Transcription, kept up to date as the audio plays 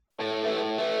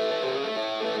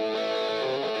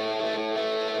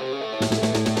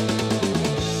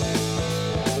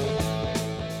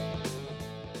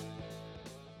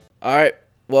All right,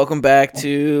 welcome back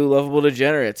to Lovable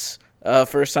Degenerates.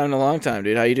 First time in a long time,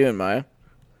 dude. How you doing, Maya?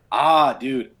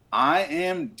 Dude, I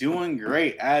am doing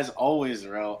great as always,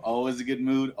 bro. Always a good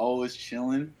mood, always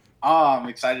chilling.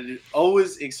 I'm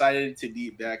always excited to be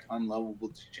back on Lovable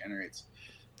Degenerates.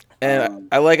 And Um,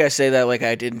 I say that like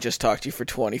I didn't just talk to you for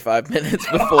 25 minutes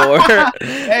before.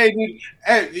 hey, dude,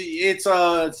 hey,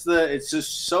 it's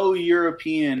just so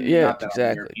European. Yeah, Not that I'm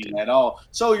exactly, European dude. at all.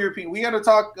 So European. We got to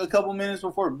talk a couple minutes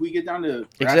before we get down to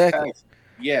brass Exactly. tacks.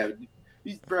 Yeah,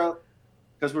 bro,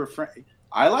 because we're friends.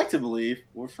 I like to believe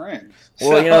we're friends.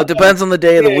 Well, So it depends on the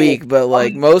day of the yeah, week, but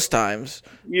like I'm most times,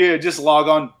 Yeah, just log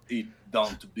on.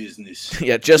 Down to business.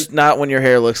 yeah, just not when your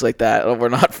hair looks like that. We're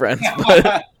not friends,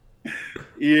 but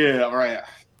Yeah, right.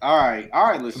 All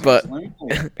right, listeners. but Let me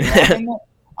tell you. So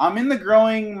I'm in the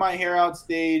growing my hair out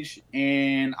stage,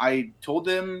 and I told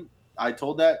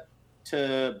that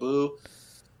to Boo,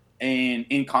 and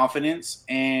in confidence,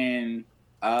 and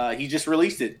he just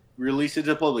released it to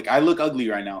the public. I look ugly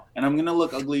right now, and I'm gonna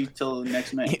look ugly till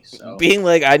next May. So being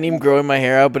like I need growing my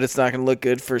hair out, but it's not gonna look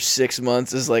good for 6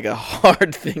 months is like a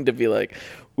hard thing to be like.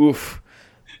 Oof.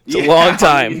 It's a long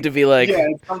time to be like,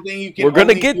 it's something you can we're going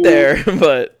to only get do. there,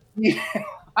 but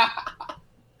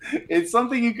It's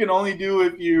something you can only do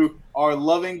if you are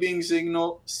loving being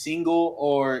single,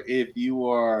 or if you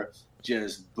are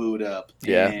just booed up.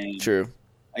 yeah, And true.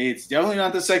 it's definitely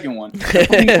not the second one.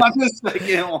 Definitely not the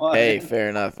second one. Hey, fair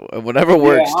enough. Whatever Yeah,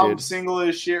 works, I'm dude. single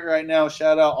as shit right now.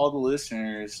 Shout out all the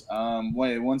listeners.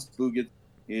 Once Boo gets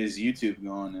his YouTube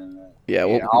going, and Yeah,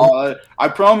 I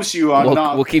promise you,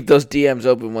 we'll keep those DMs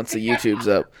open once the YouTube's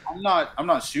up. I'm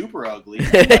not super ugly.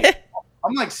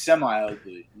 I'm like semi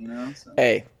ugly, you know. So.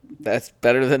 Hey, that's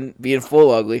better than being full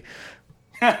ugly.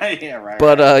 Yeah, right.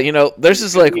 But Right. there's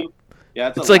just like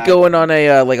it's like going on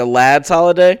a like a lads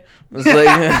holiday. It's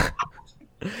like,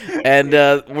 and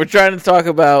we're trying to talk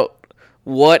about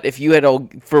what if you had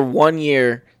for 1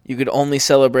 year you could only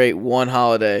celebrate one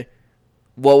holiday.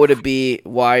 What would it be?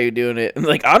 Why are you doing it? And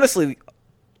like honestly,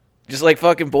 just like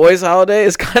fucking boys' holiday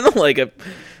is kind of like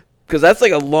because that's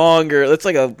like that's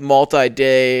like a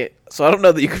multi-day. So I don't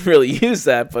know that you can really use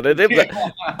that, but it'd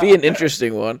be an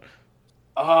interesting one.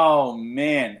 Oh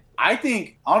man, I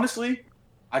think honestly,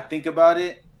 I think about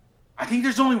it. I think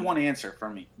there's only one answer for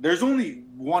me. There's only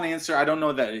one answer. I don't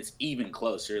know that it's even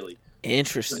close, really.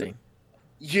 Interesting.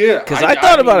 Yeah, Because I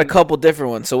thought about a couple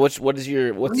different ones. So what's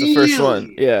the first one?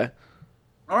 Really? Yeah.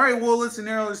 All right, well, let's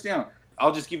narrow this down.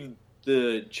 I'll just give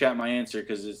the chat my answer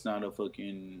because it's not a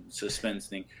fucking suspense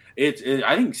thing.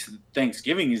 I think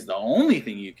Thanksgiving is the only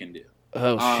thing you can do.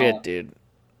 Oh shit, dude.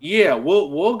 Yeah,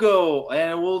 we'll go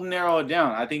and we'll narrow it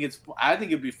down. I think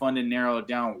it'd be fun to narrow it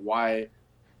down. Why?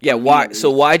 Yeah, why? So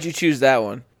why'd you choose that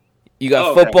one? You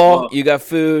got Okay, football. well, You got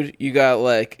food. You got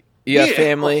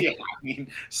family. Yeah, I mean,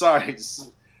 sorry,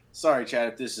 Chad,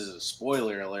 if this is a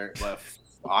spoiler alert, but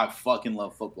I fucking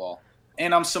love football,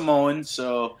 and I'm Samoan,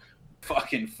 so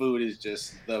fucking food is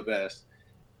just the best.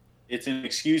 It's an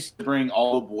excuse to bring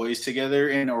all the boys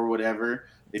together or whatever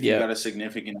if you got a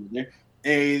significant other.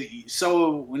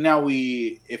 So now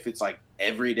if it's like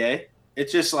every day,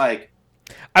 it's just like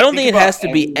I don't think it has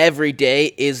to be every day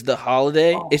is the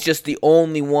holiday. Oh. It's just the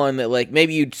only one that like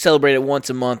maybe you celebrate it once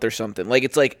a month or something. Like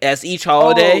it's like as each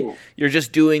holiday, you're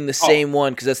just doing the same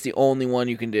one because that's the only one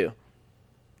you can do.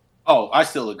 Oh, I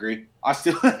still agree.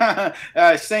 Same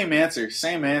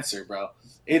answer, bro.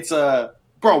 It's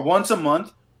bro, once a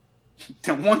month.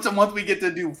 Once a month we get to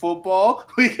do football.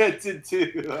 We get to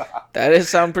do. That does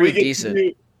sound pretty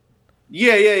decent.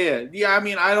 Yeah. I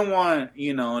mean, I don't want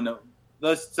no.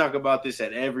 Let's talk about this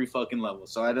at every fucking level.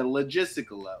 So at a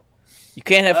logistical level, you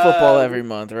can't have football every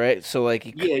month, right? So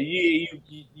like,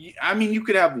 I mean, you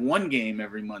could have one game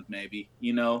every month, maybe.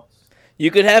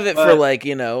 You could have it for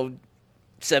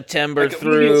September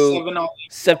through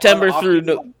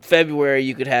February.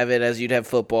 You could have it as you'd have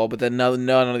football, but then none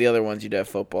of the other ones you'd have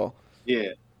football. Yeah,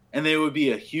 and there would be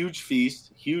a huge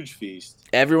feast.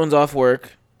 Everyone's off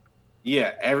work.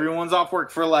 Yeah, everyone's off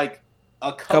work for like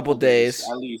a couple days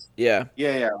at least. Yeah,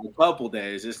 a couple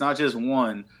days. It's not just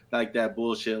one like that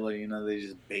bullshit. Like they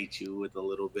just bait you with a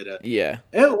little bit of the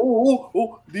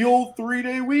old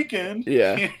 3-day weekend.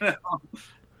 Yeah.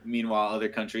 Meanwhile, other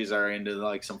countries are into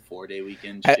like some 4-day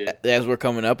weekend shit. As we're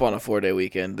coming up on a 4-day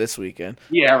weekend this weekend.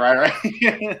 Yeah,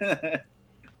 right.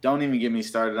 Don't even get me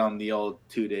started on the old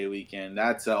 2-day weekend.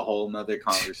 That's a whole nother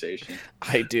conversation.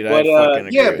 I fucking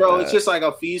agree bro. with It's just like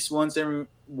a feast once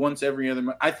every other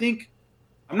month. I think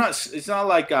it's not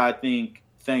like I think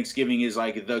Thanksgiving is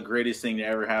like the greatest thing to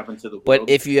ever happen to the world. But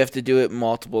if you have to do it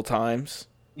multiple times.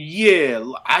 Yeah,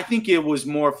 I think it was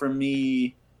more for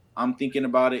me. I'm thinking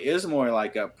about it is more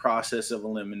like a process of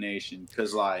elimination.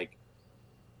 Because like,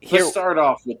 let's start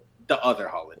off with the other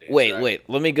holidays. Wait.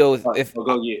 Let me go with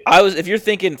if you're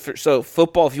thinking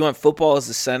football. If you want football as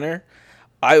the center,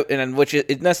 which it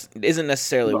isn't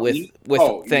necessarily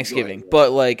with Thanksgiving,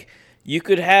 but like you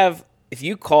could have if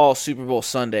you call Super Bowl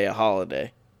Sunday a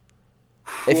holiday.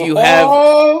 If you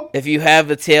have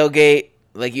the tailgate,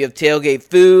 like you have tailgate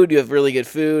food, you have really good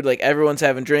food, like everyone's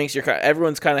having drinks,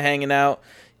 everyone's kind of hanging out.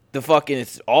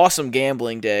 It's awesome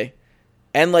gambling day.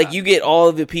 And like you get all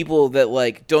of the people that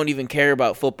like don't even care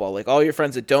about football. Like all your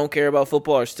friends that don't care about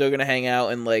football are still gonna hang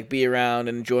out and like be around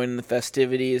and join the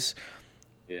festivities.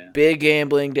 Yeah. Big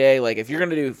gambling day. Like if you're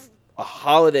gonna do a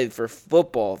holiday for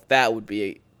football, that would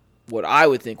be what I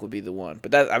would think would be the one.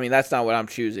 But that's not what I'm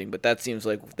choosing. But that seems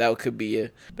like that could be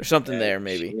there's something there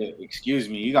maybe. Shit. Excuse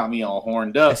me, you got me all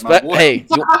horned up. My boy. Hey,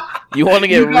 you want to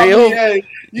get real?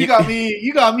 You got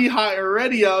me hot and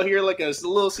ready out here like a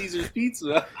Little Caesar's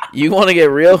pizza. You want to get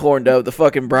real horned up? The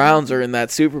fucking Browns are in that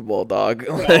Super Bowl, dog.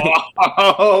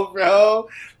 Oh, bro.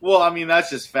 Well, I mean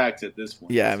that's just facts at this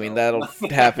point. Yeah, I mean that'll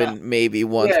happen maybe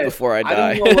once before I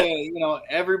die. I don't know,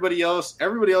 everybody else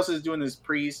is doing this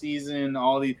preseason,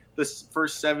 all the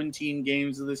first 17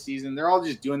 games of the season. They're all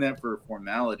just doing that for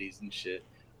formalities and shit.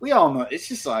 We all know it's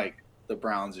just like the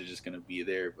Browns are just gonna be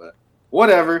there, but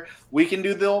whatever. We can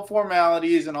do the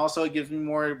formalities, and also it gives me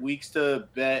more weeks to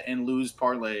bet and lose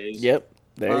parlays. Yep.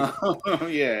 There.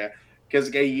 Yeah, because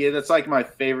that's like my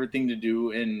favorite thing to do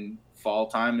in fall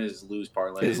time is lose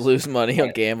parlays. Is lose money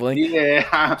on gambling.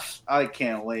 Yeah, I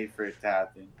can't wait for it to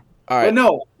happen. All right.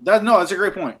 But that's a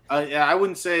great point. I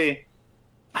wouldn't say.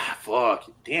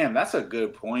 Fuck, damn, that's a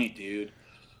good point, dude.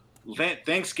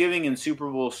 Thanksgiving and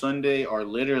Super Bowl Sunday are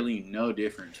literally no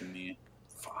different to me.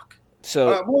 Fuck.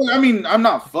 So, I mean, I'm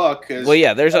not fuck.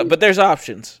 But there's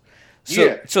options.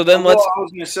 So then I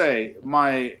was gonna say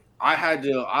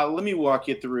let me walk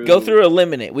you through. Go through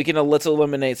eliminate. Let's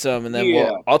eliminate some, and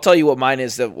then I'll tell you what mine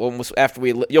is. That after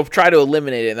you'll try to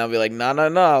eliminate it, and I'll be like,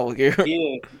 no.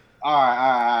 Yeah. All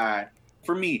right.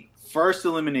 For me, first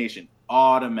elimination,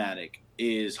 automatic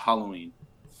is Halloween.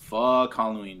 Fuck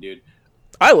Halloween, dude.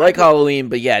 I like Halloween,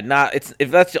 but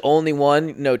if that's the only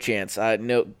one, no chance.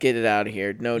 Get it out of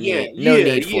here. No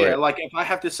need for it. Like if I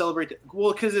have to celebrate,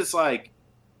 because it's like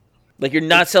you're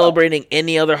not celebrating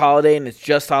any other holiday and it's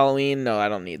just Halloween. No, I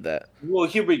don't need that. Well,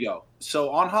 here we go. So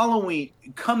on Halloween,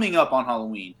 coming up on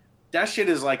Halloween, that shit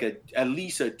is like at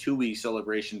least a 2-week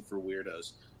celebration for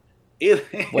weirdos.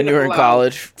 When you were in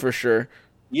college, for sure.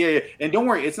 Yeah, and don't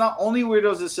worry, it's not only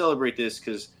weirdos that celebrate this,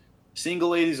 because single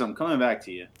ladies, I'm coming back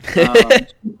to you.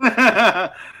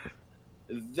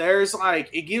 There's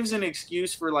it gives an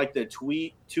excuse for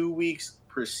the 2 weeks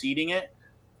preceding it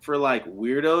for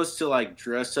weirdos to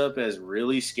dress up as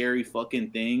really scary fucking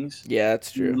things. Yeah,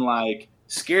 that's true. And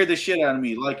scare the shit out of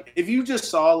me. If you just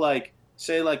saw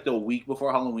say the week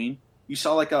before Halloween, you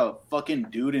saw a fucking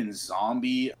dude in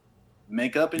zombie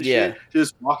makeup and shit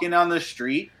just walking down the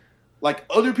street,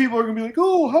 other people are gonna be like,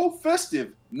 oh, how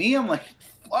festive. Me, I'm like,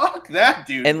 fuck that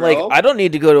dude. And bro. I don't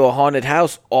need to go to a haunted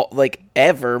house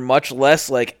ever, much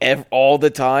less all the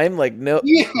time.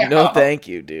 No, thank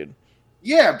you, dude.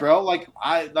 Yeah, bro.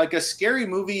 A scary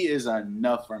movie is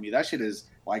enough for me. That shit is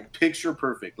picture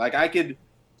perfect. I could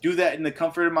do that in the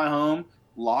comfort of my home,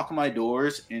 lock my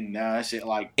doors, and that's it.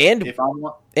 If I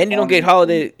want, and you don't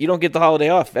get the holiday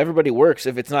off. Everybody works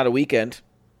if it's not a weekend.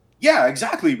 Yeah,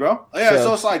 exactly, bro. Yeah,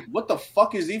 so it's what the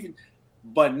fuck is even?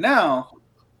 But now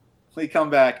we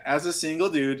come back as a single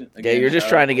dude. Again, you're just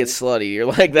trying to get slutty.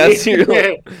 You're that's your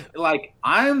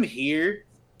I'm here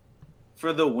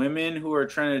for the women who are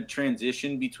trying to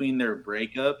transition between their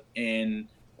breakup and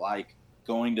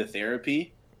going to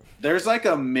therapy. There's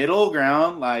a middle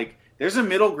ground. There's a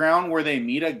middle ground where they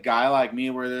meet a guy like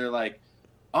me where they're like,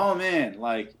 oh man,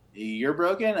 you're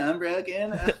broken, I'm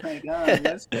broken. Oh my god,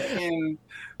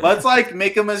 let's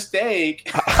make a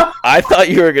mistake. I thought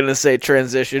you were gonna say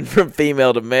transition from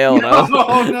female to male, and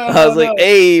I was like,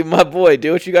 hey, my boy,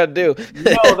 do what you gotta do.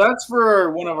 No, that's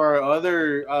for one of our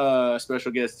other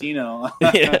special guests, Tino.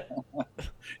 Yeah.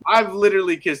 I've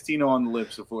literally kissed Tino on the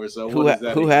lips before, so who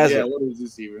hasn't? What does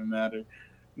this even matter?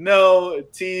 No,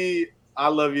 T, I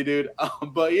love you, dude.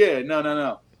 But yeah,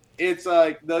 no. It's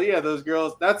those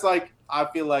girls. That's I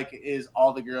feel is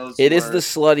all the girls. It is the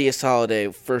sluttiest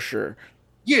holiday for sure.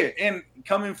 Yeah, and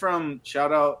coming from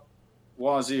shout out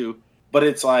Wazoo, but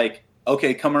it's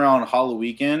okay, come around Halloween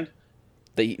weekend.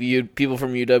 People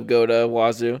from UW go to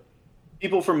Wazoo.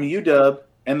 People from UW,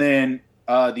 and then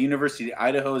the University of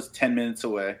Idaho is 10 minutes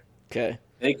away. Okay,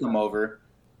 they come over.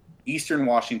 Eastern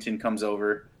Washington comes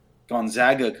over.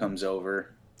 Gonzaga comes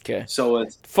over. Okay. So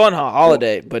it's fun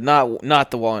holiday, but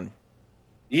not the one.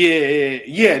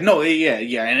 Yeah. No,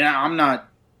 yeah. And I'm not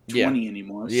 20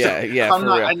 anymore. Yeah, So yeah, I'm for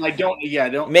not, real. and I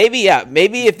don't. Maybe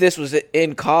if this was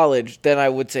in college, then I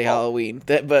would say Halloween.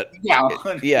 But Yeah,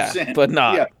 100%. but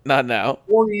Yeah. not now.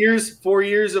 4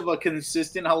 years of a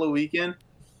consistent Halloween weekend.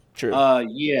 True.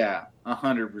 Yeah,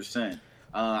 100%.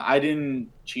 I didn't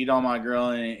cheat on my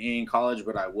girl in college,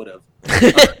 but I would have.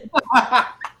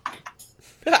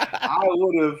 I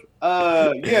would have.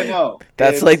 Yeah, no.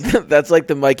 That's like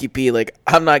the Mikey P. Like,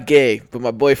 I'm not gay, but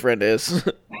my boyfriend is.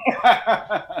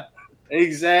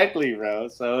 Exactly, bro.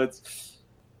 So it's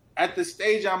at the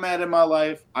stage I'm at in my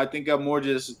life. I think I'm more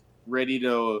just ready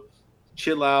to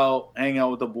chill out, hang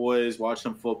out with the boys, watch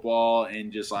some football,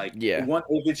 and just like if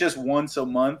it's just once a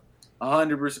month,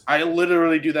 100%. I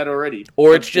literally do that already.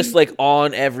 Or it's just like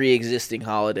on every existing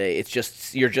holiday. It's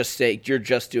just you're just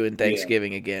doing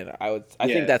Thanksgiving again. I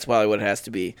think that's probably what it has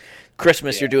to be.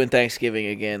 Christmas, you're doing Thanksgiving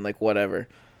again, like whatever.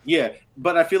 Yeah,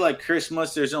 but I feel like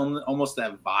Christmas, there's almost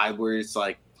that vibe where it's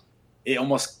like it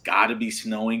almost got to be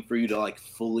snowing for you to like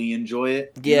fully enjoy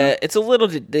it. Yeah, it's a little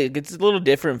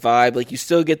different vibe. Like you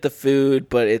still get the food,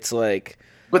 but it's like.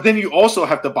 But then you also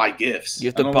have to buy gifts. You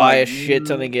have to buy a shit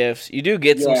ton of gifts. You do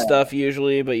get some stuff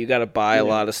usually, but you got to buy a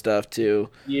lot of stuff too.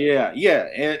 Yeah.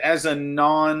 As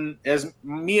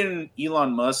me and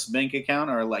Elon Musk's bank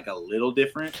account are like a little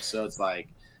different, so it's like.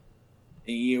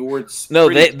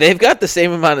 They've got the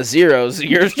same amount of zeros.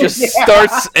 Yours just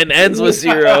starts and ends with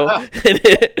 0, and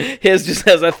his just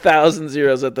has 1,000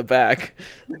 zeros at the back.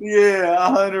 Yeah,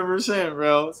 100%,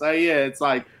 bro. So yeah, it's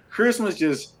like Christmas.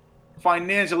 Just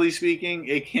financially speaking,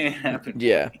 it can't happen.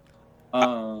 Yeah,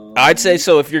 I'd say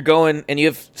so. If you're going and you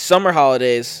have summer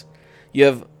holidays, you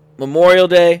have Memorial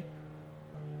Day,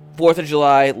 4th of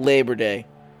July, Labor Day.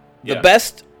 The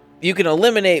best you can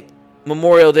eliminate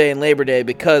Memorial Day and Labor Day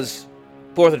because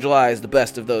 4th of July is the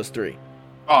best of those three.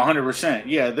 Oh, 100%.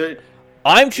 Yeah,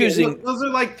 I'm choosing. Those are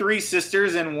like three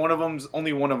sisters, and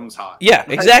only one of them's hot. Yeah,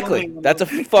 exactly. That's a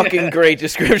fucking great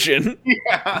description.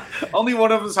 Yeah, only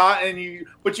one of them's hot,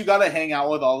 but you gotta hang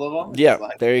out with all of them. Yeah,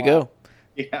 like, there you go.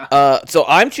 Yeah. So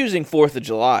I'm choosing 4th of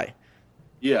July.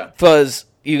 Yeah. Because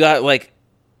you got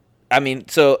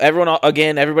so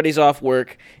everybody's off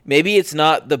work. Maybe it's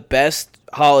not the best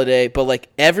holiday, but like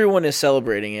everyone is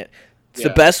celebrating it. It's the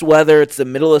best weather. It's the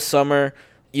middle of summer.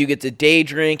 You get to day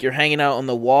drink. You're hanging out on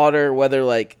the water, whether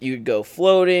like you go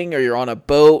floating or you're on a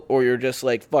boat or you're just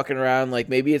like fucking around. Like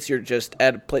maybe you're just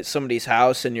at somebody's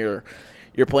house and you're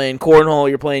playing cornhole.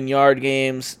 You're playing yard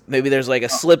games. Maybe there's like a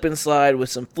slip and slide with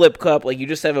some flip cup. Like you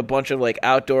just have a bunch of like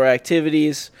outdoor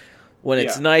activities when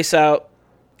it's nice out.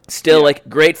 Still like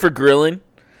great for grilling.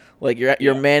 Like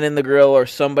you're manning the grill or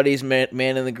somebody's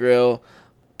manning the grill.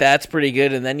 That's pretty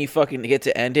good, and then you fucking get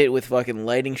to end it with fucking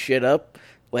lighting shit up,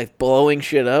 like blowing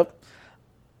shit up.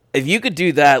 If you could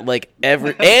do that, like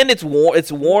and it's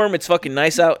warm, it's fucking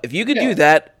nice out. If you could do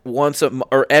that once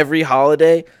or every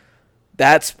holiday,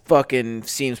 that's fucking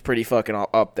seems pretty fucking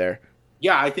up there.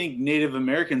 Yeah, I think Native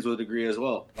Americans would agree as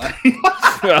well. You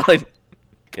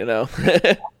know,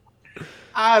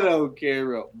 I don't care,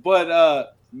 bro.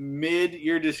 But mid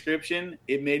your description,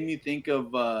 it made me think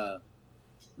of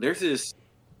there's this.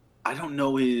 I don't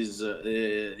know his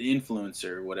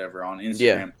influencer or whatever on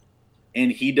Instagram,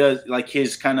 and he does like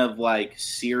his kind of like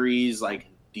series like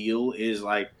deal is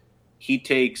like he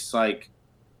takes like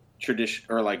tradition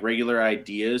or like regular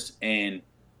ideas and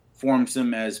forms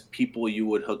them as people you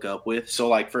would hook up with. So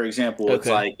like for example, it's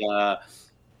like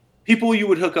people you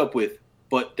would hook up with,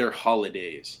 but they're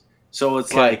holidays. So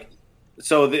it's like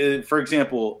for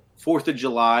example, 4th of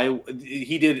July,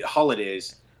 he did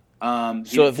holidays.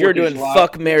 So if you're doing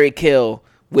fuck, marry, kill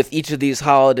with each of these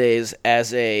holidays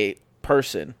as a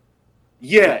person.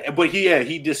 Yeah, but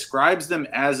he describes them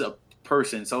as a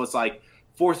person. So it's like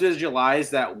 4th of July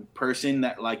is that person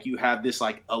that like you have this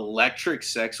like electric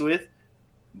sex with,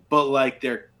 but like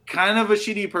they're kind of a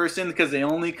shitty person because they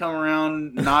only come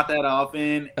around not that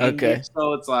often. Okay.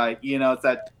 So it's like, it's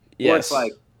that. Yes. Or it's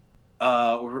like,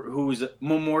 who's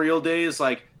Memorial Day is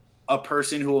like a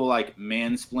person who will like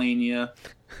mansplain you.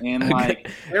 And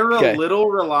like they're a little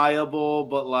reliable,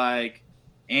 but like,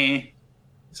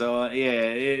 So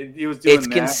it was doing. It's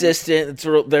that. Consistent.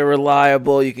 They're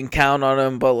reliable. You can count on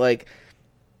them, but like,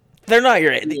 they're not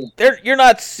your. You're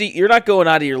not going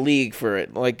out of your league for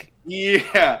it. Like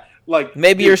like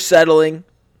maybe you're settling.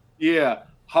 Yeah,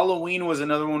 Halloween was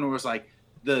another one where it was like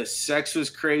the sex was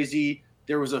crazy,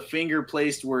 there was a finger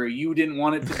placed where you didn't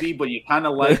want it to be, but you kind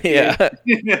of liked Yeah.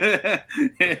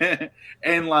 it.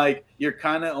 And like you're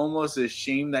kind of almost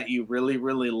ashamed that you really,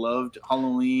 really loved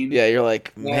Halloween. Yeah, you're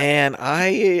like, man,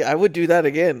 I would do that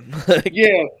again.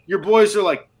 Yeah, your boys are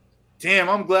like, damn,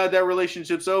 I'm glad that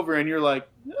relationship's over, and you're like,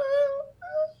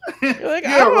 You're like,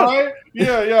 yeah, right,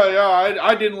 yeah.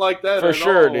 I didn't like that for at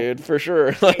sure, all. dude, for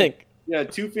sure. Like, yeah,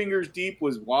 2 fingers deep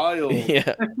was wild.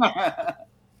 yeah,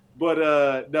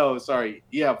 but no, sorry.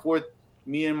 Yeah, fourth,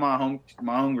 me and my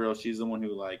homegirl, she's the one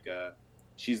who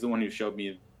she's the one who showed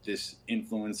me this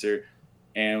influencer,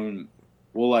 and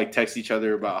we'll like text each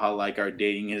other about how like our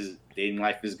dating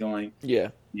life is going. yeah.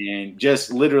 And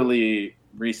just literally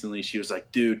recently, she was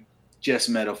like, "Dude, just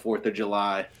met a 4th of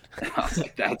July." And I was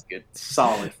like, "That's good,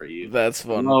 solid for you. That's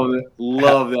fun.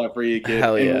 Love that for you, kid."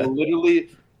 Hell yeah. And literally,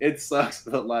 it sucks,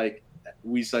 but like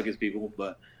we suck as people.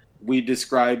 But we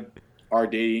describe our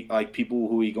dating, like people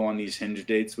who we go on these Hinge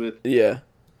dates with. Yeah.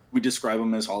 We describe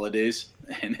them as holidays,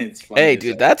 and it's funny. Hey,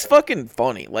 dude, that's fucking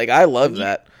funny. Like, I love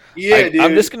that. Yeah, dude.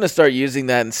 I'm just gonna start using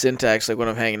that in syntax, like when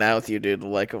I'm hanging out with you, dude.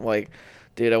 Like, I'm like,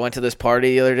 dude, I went to this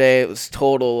party the other day. It was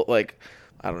total, like,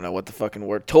 I don't know what the fucking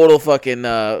word. Total fucking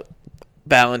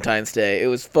Valentine's Day. It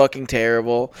was fucking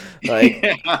terrible.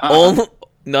 Like,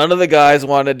 none of the guys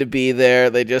wanted to be there.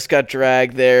 They just got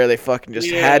dragged there. They fucking just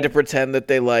had to pretend that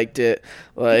they liked it.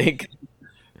 Like,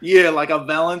 yeah, like a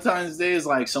Valentine's Day is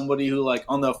like somebody who like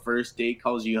on the first date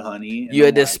calls you honey. You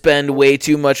had to spend way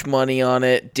too much money on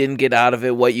it. Didn't get out of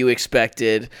it what you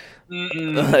expected.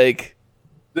 Like,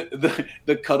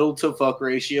 the cuddle to fuck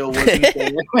ratio wasn't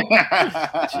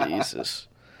there. Jesus.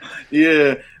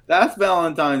 Yeah, that's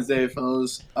Valentine's Day,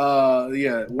 fellas.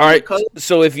 Yeah. All right.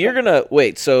 So if you're gonna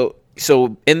wait, so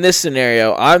in this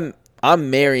scenario,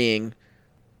 I'm marrying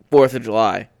 4th of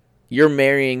July. You're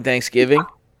marrying Thanksgiving.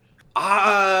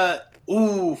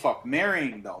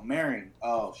 Marrying.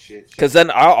 Oh shit. Because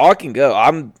then I can go.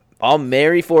 I'll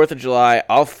marry 4th of July.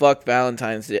 I'll fuck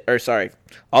Valentine's Day. Or sorry,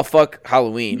 I'll fuck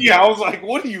Halloween. Yeah, I was like,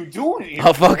 what are you doing?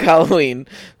 I'll fuck Halloween.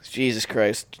 Jesus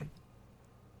Christ.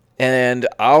 And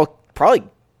I'll probably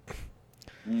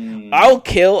I'll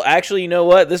kill. Actually, you know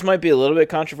what? This might be a little bit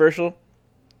controversial.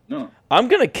 No. I'm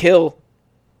gonna kill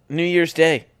New Year's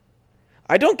Day.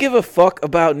 I don't give a fuck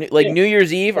about New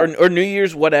Year's Eve or New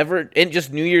Year's whatever, and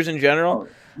just New Year's in general.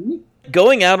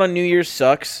 Going out on New Year's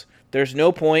sucks. There's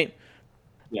no point.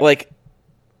 Yeah. Like,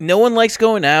 no one likes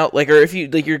going out. Like, or if you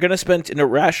you're gonna spend an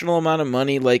irrational amount of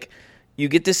money. Like, you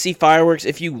get to see fireworks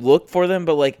if you look for them,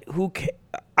 but like,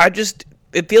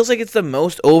 it feels like it's the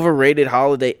most overrated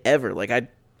holiday ever. Like,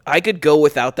 I could go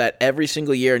without that every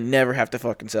single year and never have to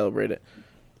fucking celebrate it.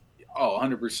 Oh,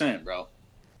 100%, bro.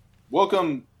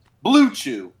 Welcome, Blue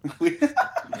Chew.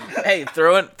 Hey,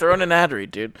 throw in an ad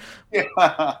read, dude.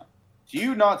 Yeah. Do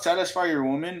you not satisfy your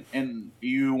woman and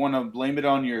you want to blame it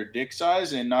on your dick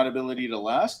size and not ability to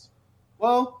last?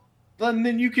 Well,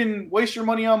 then you can waste your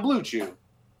money on Blue Chew.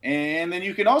 And then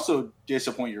you can also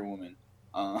disappoint your woman.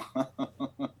 And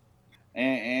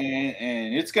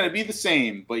it's going to be the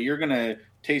same, but you're going to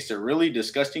taste a really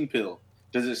disgusting pill.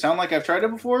 Does it sound like I've tried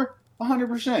it before?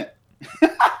 100%.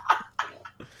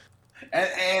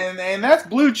 and that's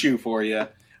Blue Chew for you.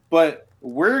 But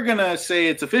we're going to say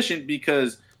it's efficient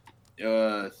because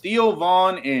Theo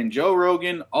Vaughn and Joe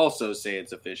Rogan also say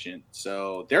it's efficient.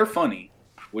 So they're funny,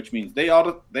 which means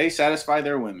they satisfy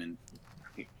their women.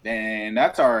 And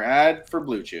that's our ad for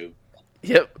Blue Chew.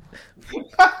 Yep.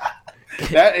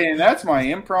 That's my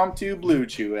impromptu Blue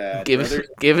Chew ad. Give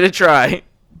it a try.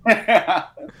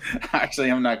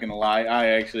 Actually, I'm not gonna lie. I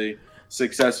actually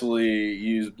successfully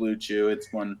use Blue Chew. It's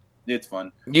fun.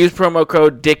 Use promo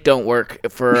code Dick Don't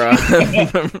Work for.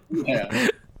 Yeah.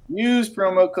 Use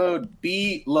promo code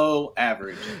Below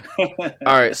Average. All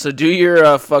right, so do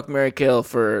your fuck, marry, kill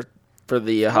for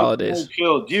the holidays.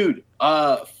 Kill, dude.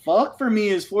 Fuck for me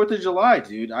is 4th of July,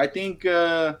 dude. I think.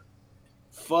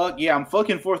 Fuck yeah, I'm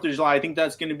fucking 4th of July. I think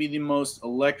that's gonna be the most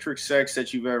electric sex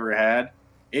that you've ever had.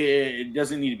 It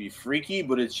doesn't need to be freaky,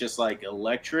 but it's just like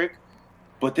electric.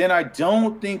 But then I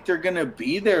don't think they're gonna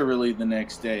be there really the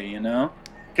next day, you know,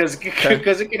 because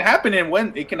it can happen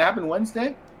it can happen Wednesday.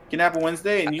 It can happen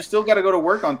Wednesday, and you still got to go to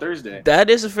work on Thursday. That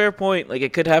is a fair point. Like,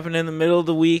 it could happen in the middle of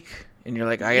the week, and you're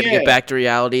like, I got to get back to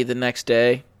reality the next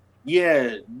day.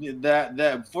 Yeah, that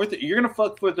 4th. You're gonna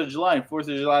fuck 4th of July, and 4th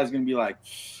of July is gonna be like,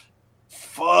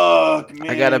 fuck, man.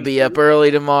 I gotta be up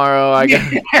early tomorrow.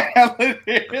 Yeah,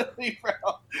 literally, bro.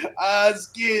 It's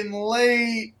getting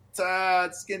late.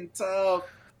 It's getting tough.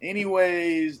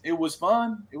 Anyways, it was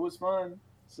fun.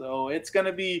 So it's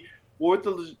gonna be 4th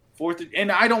of,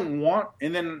 and I don't want.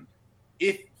 And then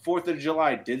if 4th of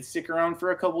July did stick around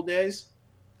for a couple days,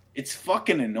 it's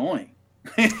fucking annoying.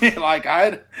 Like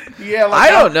I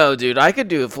don't know, dude. I could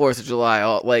do a 4th of July,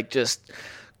 like just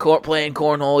playing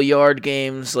cornhole, yard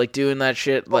games, like doing that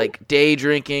shit, like day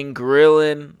drinking,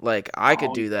 grilling. Like I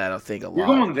could do that. I think a lot. You're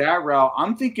going that route.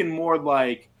 I'm thinking more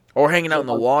like or hanging out in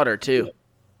the water too.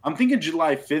 I'm thinking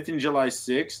July 5th and July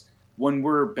 6th when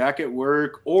we're back at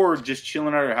work or just chilling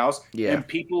at our house. Yeah. And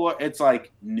it's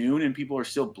like noon and people are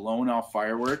still blowing off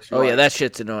fireworks. Oh yeah, that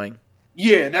shit's annoying.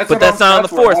 Yeah, not on the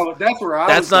 4th.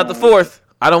 That's not the 4th.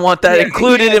 I don't want that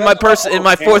included in my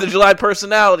 4th of July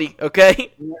personality.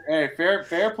 Okay. Hey, fair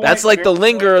point. That's like the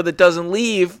lingerer that doesn't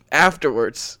leave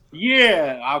afterwards.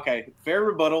 Yeah. Okay. Fair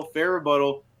rebuttal.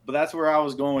 But that's where I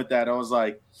was going with that. I was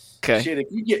like, shit.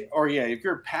 If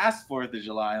you're past 4th of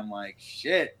July, I'm like,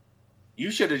 shit.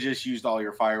 You should have just used all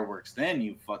your fireworks then.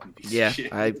 You fucking piece of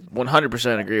shit. I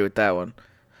 100% agree with that one.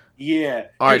 Yeah.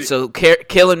 All right. So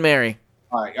kill and marry.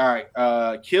 All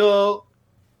right. Kill.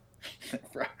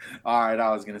 All right,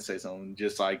 I was gonna say something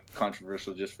just like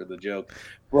controversial, just for the joke.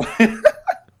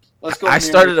 Let's go. I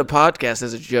started a podcast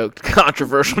as a joke,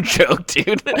 controversial joke,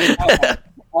 dude.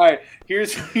 All right,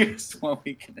 here's what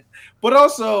we can. But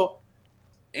also,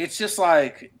 it's just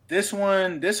like this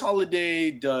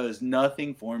holiday does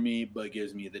nothing for me but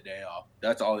gives me the day off.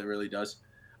 That's all it really does.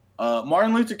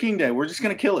 Martin Luther King Day. We're just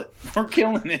gonna kill it. We're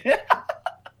killing it.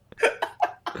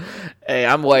 Hey,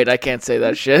 I'm white. I can't say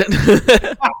that shit.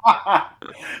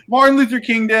 Martin Luther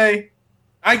King Day.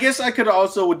 I guess I could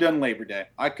also have done Labor Day.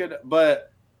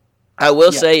 But I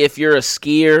will say if you're a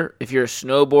skier, if you're a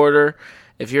snowboarder,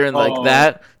 if you're in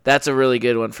that, that's a really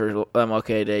good one for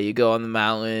MLK Day. You go on the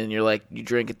mountain, you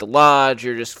drink at the lodge,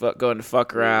 you're just going to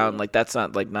fuck around. Like that's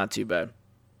not too bad.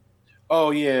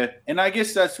 Oh yeah, and I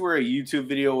guess that's where a YouTube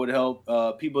video would help.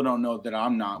 People don't know that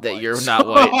I'm not that white. You're not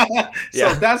white.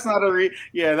 So that's not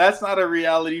a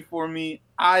reality for me.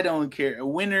 I don't care.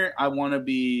 Winter, I want to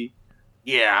be.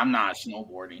 Yeah, I'm not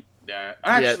snowboarding.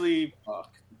 Actually,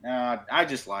 fuck. I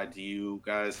just lied to you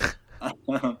guys.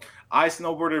 I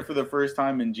snowboarded for the first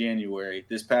time in January,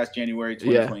 this past January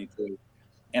 2022,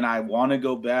 and I want to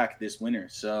go back this winter.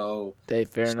 So,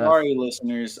 sorry,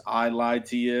 listeners, I lied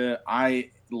to you. I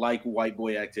like white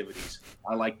boy activities.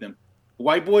 I like them.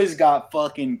 White boys got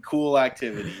fucking cool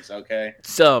activities, okay?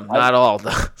 Not all,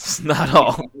 though. Not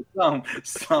all.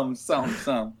 Some.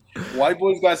 White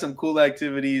boys got some cool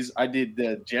activities. I did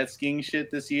the jet skiing shit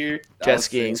this year. Jet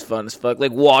skiing's fun as fuck.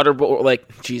 Like waterboarding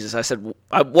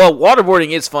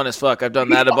is fun as fuck. I've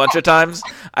done that a bunch of times.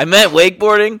 I meant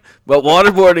wakeboarding, but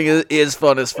waterboarding is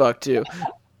fun as fuck too.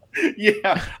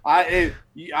 Yeah,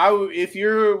 if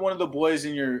you're one of the boys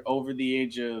and you're over the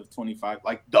age of 25,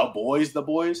 like the boys,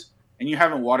 and you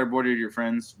haven't waterboarded your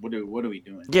friends, what are we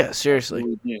doing? Yeah,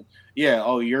 seriously. Yeah.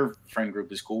 Oh, your friend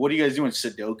group is cool. What are you guys doing?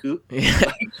 Sudoku?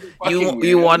 Yeah.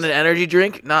 You want an energy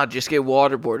drink? Nah, just get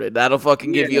waterboarded. That'll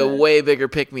fucking give you a way bigger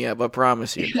pick me up. I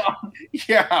promise you.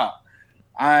 Yeah.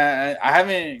 I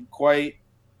haven't quite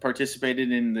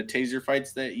participated in the taser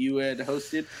fights that you had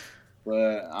hosted.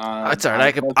 But that's all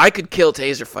right. I could kill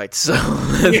taser fights, so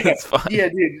that's fine. Yeah,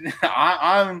 dude.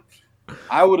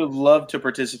 I would have loved to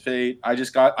participate. I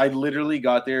literally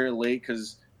got there late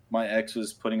because my ex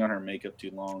was putting on her makeup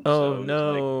too long. Oh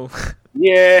no!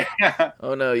 Yeah.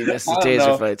 Oh no! You missed the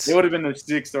taser fights. It would have been a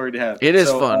sick story to have. It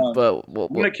is fun, but I'm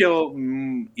gonna kill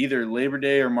either Labor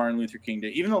Day or Martin Luther King Day,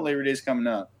 even though Labor Day is coming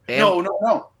up.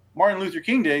 No, Martin Luther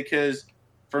King Day, because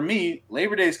for me,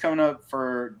 Labor Day is coming up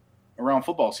for around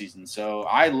football season, so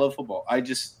I love football. How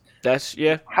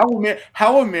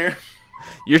American.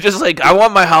 You're just like, I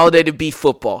want my holiday to be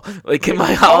football. Like, can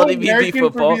my holiday be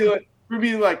football? For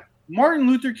me, like Martin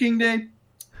Luther King Day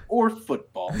or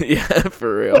football. Yeah,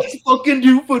 for real. Let's fucking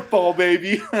do football,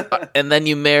 baby. And then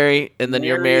you marry, and then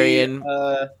you're marrying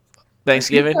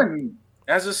Thanksgiving.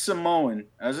 As a Samoan,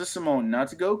 not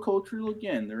to go cultural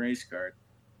again, the race card.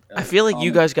 I feel like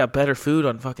you guys got better food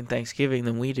on fucking Thanksgiving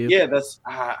than we do. Yeah, that's.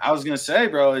 I was gonna say,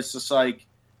 bro. It's just like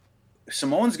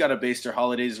Samoans got to base their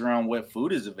holidays around what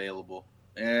food is available,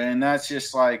 and that's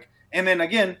just like. And then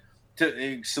again,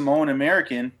 to Samoan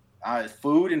American,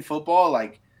 food and football.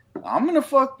 Like, I'm gonna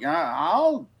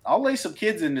I'll lay some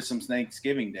kids into some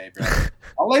Thanksgiving Day, bro.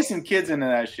 I'll lay some kids into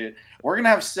that shit. We're gonna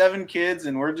have 7 kids,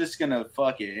 and we're just gonna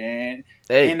fuck it. And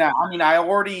I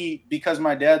already, because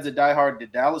my dad's a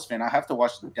diehard Dallas fan, I have to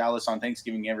watch Dallas on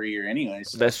Thanksgiving every year,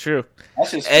 anyways. That's true.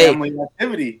 That's just family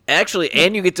activity. Actually,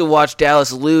 and you get to watch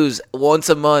Dallas lose once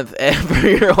a month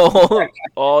every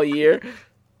all year.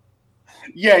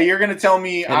 Yeah, you're gonna tell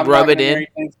me and I'm rub not it in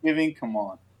Thanksgiving? Come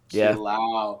on, yeah, chill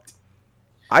out.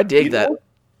 I dig that.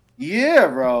 Yeah,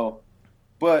 bro.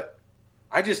 But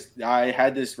I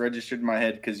had this registered in my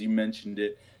head because you mentioned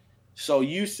it. So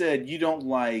you said you don't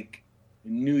like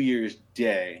New Year's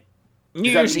Day.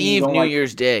 New Year's Eve, New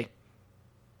Year's Day.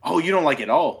 Oh, you don't like it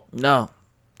all? No.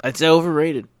 It's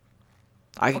overrated.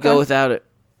 I could go without it.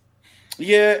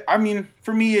 Yeah, I mean,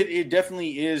 for me, it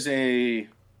definitely is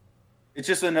it's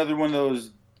just another one of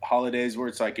those holidays where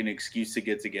it's like an excuse to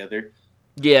get together.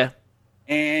 Yeah.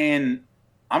 And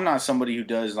I'm not somebody who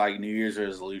does like New Year's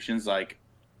resolutions. Like,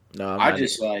 no, I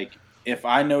just like, if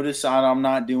I notice that I'm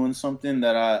not doing something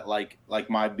that I like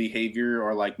my behavior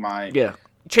or like my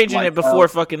changing it before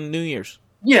fucking New Year's.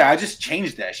 Yeah, I just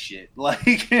changed that shit.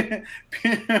 Like,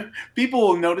 people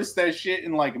will notice that shit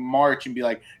in like March and be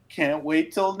like, "Can't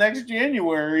wait till next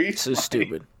January." So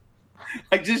stupid.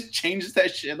 I just changed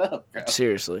that shit up, bro.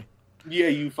 Seriously. Yeah,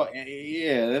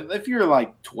 if you're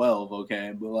like 12,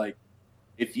 okay, but like,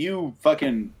 if you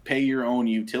fucking pay your own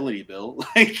utility bill,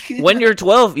 like when you're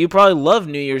 12, you probably love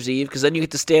New Year's Eve because then you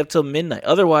get to stay up till midnight.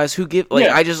 Otherwise,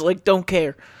 I just like don't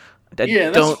care.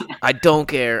 I don't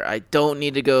care. I don't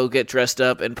need to go get dressed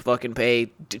up and fucking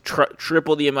pay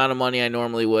triple the amount of money I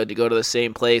normally would to go to the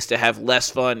same place to have less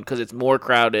fun because it's more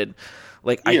crowded.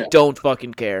 I don't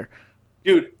fucking care.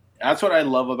 Dude, that's what I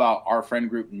love about our friend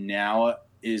group now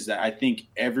is that I think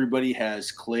everybody has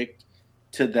clicked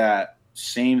to that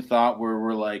same thought where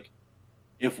we're like,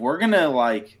 if we're going to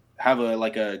like have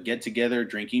a get together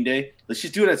drinking day, let's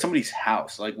just do it at somebody's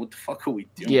house. Like, what the fuck are we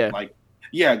doing? Yeah. Like,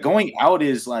 yeah, going out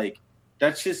is like,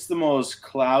 that's just the most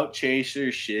clout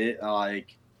chaser shit.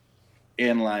 Like,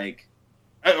 and like,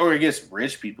 or I guess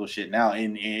rich people shit now.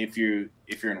 And if you're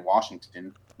in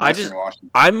Washington,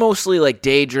 I mostly like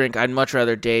day drink. I'd much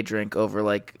rather day drink over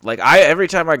every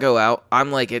time I go out,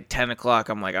 I'm like at 10 o'clock.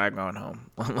 I'm like, I'm going home.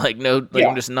 I'm like,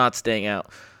 I'm just not staying out.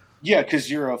 Yeah. Cause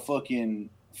you're a fucking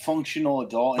functional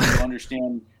adult and you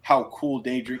understand how cool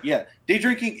day drink. Yeah. Day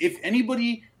drinking. If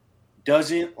anybody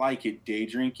doesn't like it, day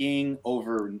drinking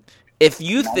over. If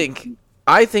you think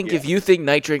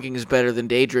night drinking is better than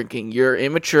day drinking, you're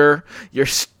immature. You're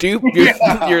stupid.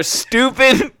 You're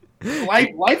stupid.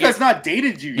 Life has not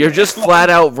dated you yet. You're just flat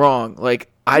out wrong.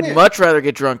 Like, I'd much rather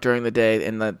get drunk during the day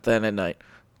than at night.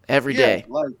 Every day.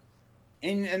 Like,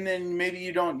 and then maybe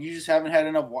you just haven't had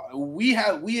enough. We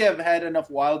have had enough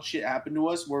wild shit happen to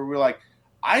us where we're like,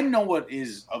 I know what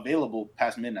is available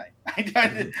past midnight.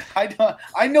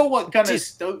 I know what kind of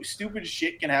stupid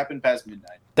shit can happen past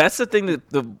midnight. That's the thing that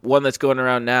the one that's going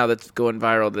around now that's going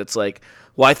viral. That's like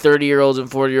why 30-year-olds and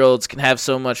 40-year-olds can have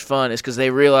so much fun is because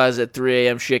they realize that 3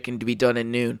 a.m. shit can be done at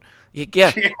noon.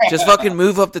 Yeah, just fucking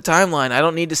move up the timeline. I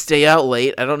don't need to stay out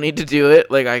late. I don't need to do it.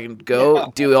 Like, I can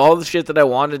go do all the shit that I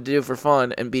wanted to do for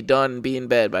fun and be done and be in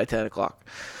bed by 10 o'clock.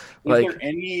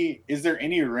 Is there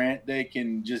any rant they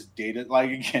can just date it?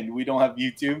 Like, again, we don't have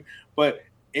YouTube, but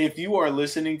if you are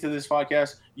listening to this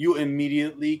podcast, you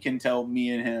immediately can tell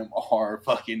me and him are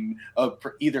fucking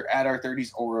either at our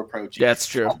 30s or approaching. That's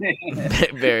true.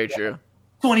 Very true.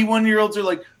 21-year-olds are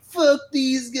like, fuck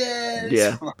these guys.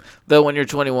 Yeah. Though when you're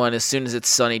 21, as soon as it's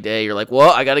sunny day, you're like,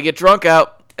 well, I got to get drunk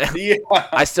out. Yeah.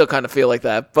 I still kind of feel like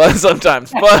that, but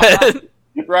sometimes. But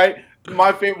right.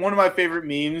 One of my favorite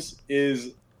memes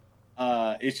is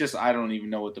it's just, I don't even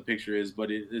know what the picture is,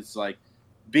 but it's like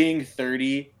being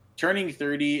 30, turning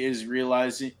 30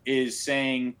 is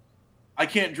saying, I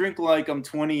can't drink like I'm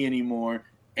 20 anymore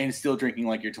and still drinking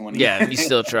like you're 20. Yeah, you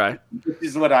still try. This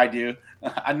is what I do.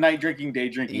 I'm night drinking, day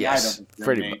drinking. Yes,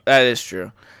 pretty much. That is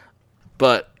true.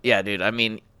 But yeah, dude, I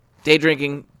mean, day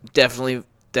drinking definitely.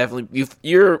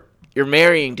 You're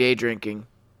marrying day drinking.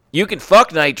 You can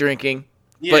fuck night drinking.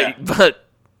 Yeah, but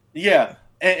yeah,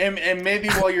 and maybe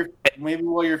while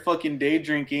you're fucking day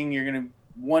drinking, you're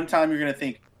gonna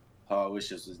think, oh, I wish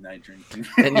this was night drinking.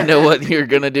 And you know what you're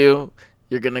gonna do?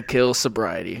 You're gonna kill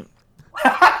sobriety.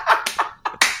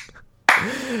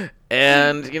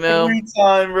 And every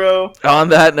time, bro. On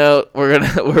that note, we're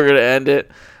gonna end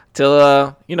it. Tell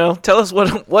us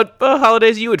what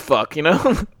holidays you would fuck.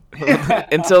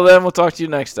 Until then, we'll talk to you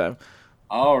next time.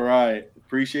 All right.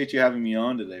 Appreciate you having me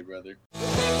on today, brother.